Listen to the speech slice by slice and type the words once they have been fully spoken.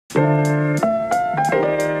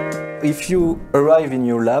If you arrive in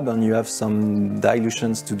your lab and you have some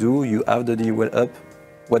dilutions to do, you have the DILUWEL up,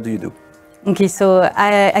 what do you do? Okay, so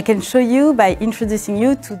I can show you by introducing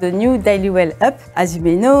you to the new DILUWEL up. As you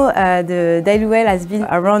may know, the DILUWEL has been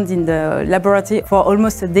around in the laboratory for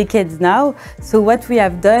almost a decade now. So what we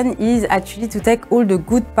have done is actually to take all the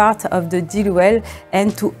good parts of the DILUWEL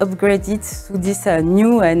and to upgrade it to this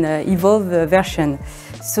new and evolved version.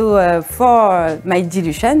 So for my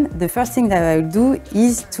dilution, the first thing that I will do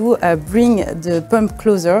is to bring the pump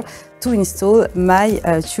closer to install my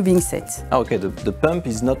tubing set. Okay, the pump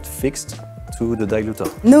is not fixed to the diluter.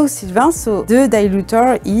 No, Sylvain, so the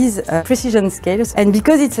diluter is a precision scale, and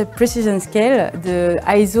because it's a precision scale, the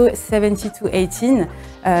ISO 7218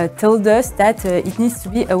 told us that it needs to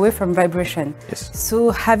be away from vibration. Yes.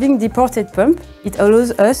 So having deported pump, it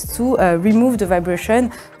allows us to remove the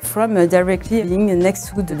vibration from directly being next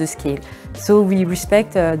to the scale. So we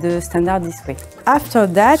respect the standard this way. After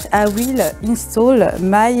that, I will install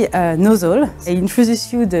my nozzle. I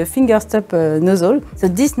introduce you the finger stop nozzle. So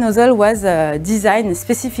this nozzle was designed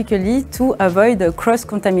specifically to avoid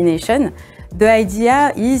cross-contamination. The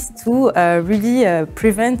idea is to really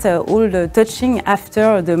prevent all the touching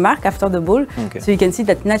after the mark, after the ball. Okay. So you can see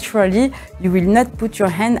that naturally you will not put your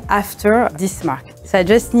hand after this mark. So I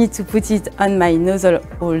just need to put it on my nozzle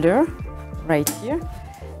holder right here.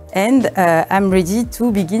 And I'm ready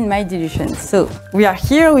to begin my dilution. So we are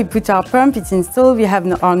here, we put our pump, it's installed, we have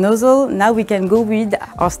our nozzle. Now we can go with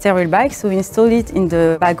our sterile bag. So we install it in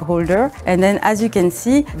the bag holder. And then as you can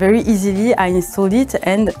see, very easily I install it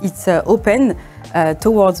and it's open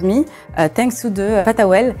towards me thanks to the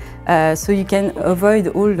patawel. So you can avoid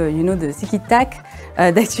all the, the sticky tack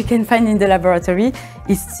that you can find in the laboratory.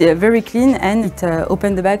 It's very clean and it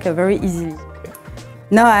opens the bag very easily.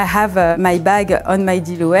 Now I have my bag on my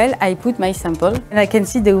DILUWEL. I put my sample and I can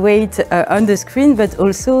see the weight on the screen, but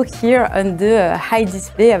also here on the high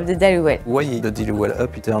display of the DILUWEL. Why the DILUWEL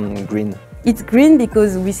up it turn green? It's green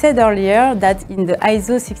because we said earlier that in the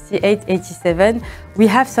ISO 6887 we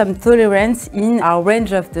have some tolerance in our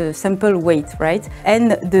range of the sample weight, right?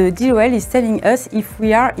 And the DILUWEL is telling us if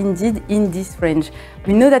we are indeed in this range.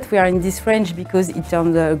 We know that we are in this range because it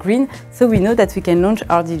turned green, so we know that we can launch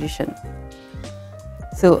our dilution.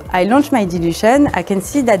 So I launch my dilution, I can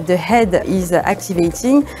see that the head is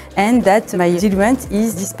activating and that my diluent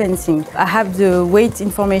is dispensing. I have the weight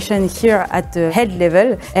information here at the head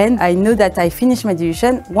level and I know that I finish my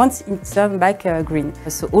dilution once it turns back green.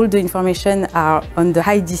 So all the information are on the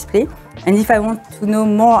high display. And if I want to know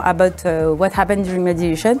more about what happened during my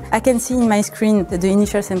dilution, I can see in my screen the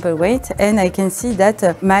initial sample weight and I can see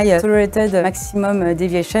that my tolerated maximum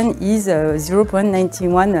deviation is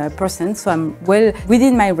 0.91%. So I'm well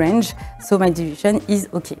within my range, so my dilution is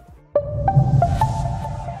okay.